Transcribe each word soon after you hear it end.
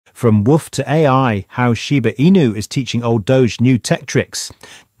From Wolf to AI, how Shiba Inu is teaching old Doge new tech tricks.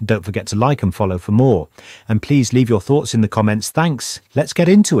 Don't forget to like and follow for more. And please leave your thoughts in the comments. Thanks. Let's get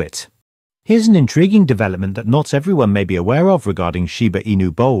into it. Here's an intriguing development that not everyone may be aware of regarding Shiba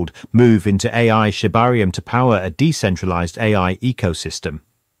Inu bold move into AI Shibarium to power a decentralized AI ecosystem.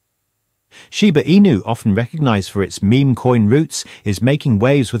 Shiba Inu, often recognized for its meme coin roots, is making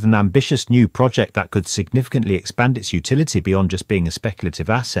waves with an ambitious new project that could significantly expand its utility beyond just being a speculative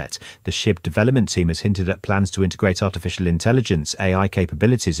asset. The SHIB development team has hinted at plans to integrate artificial intelligence AI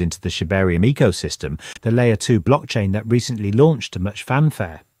capabilities into the Shibarium ecosystem, the Layer 2 blockchain that recently launched to much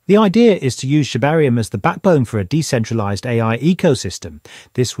fanfare. The idea is to use Shibarium as the backbone for a decentralized AI ecosystem.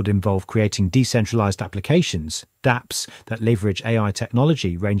 This would involve creating decentralized applications, dApps, that leverage AI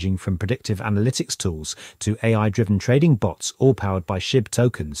technology ranging from predictive analytics tools to AI-driven trading bots, all powered by SHIB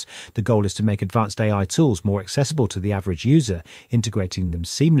tokens. The goal is to make advanced AI tools more accessible to the average user, integrating them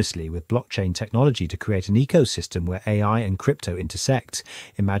seamlessly with blockchain technology to create an ecosystem where AI and crypto intersect.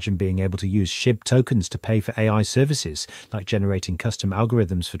 Imagine being able to use SHIB tokens to pay for AI services, like generating custom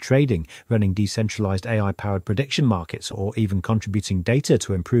algorithms for trading, running decentralized AI-powered prediction markets, or even contributing data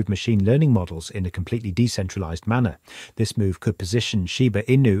to improve machine learning models in a completely decentralized manner. This move could position Shiba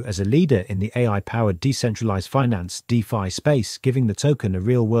Inu as a leader in the AI-powered decentralized finance (DeFi) space, giving the token a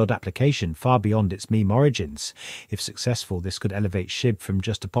real-world application far beyond its meme origins. If successful, this could elevate SHIB from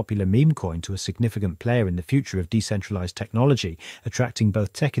just a popular meme coin to a significant player in the future of decentralized technology, attracting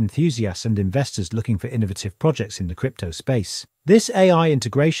both tech enthusiasts and investors looking for innovative projects in the crypto space. This AI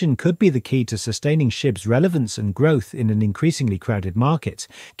integration could be the key to sustaining SHIB's relevance and growth in an increasingly crowded market.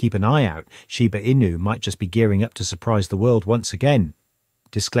 Keep an eye out. Shiba Inu might just be gearing up to surprise the world once again.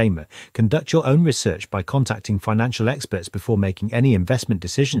 Disclaimer: conduct your own research by contacting financial experts before making any investment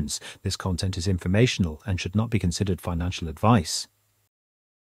decisions. This content is informational and should not be considered financial advice.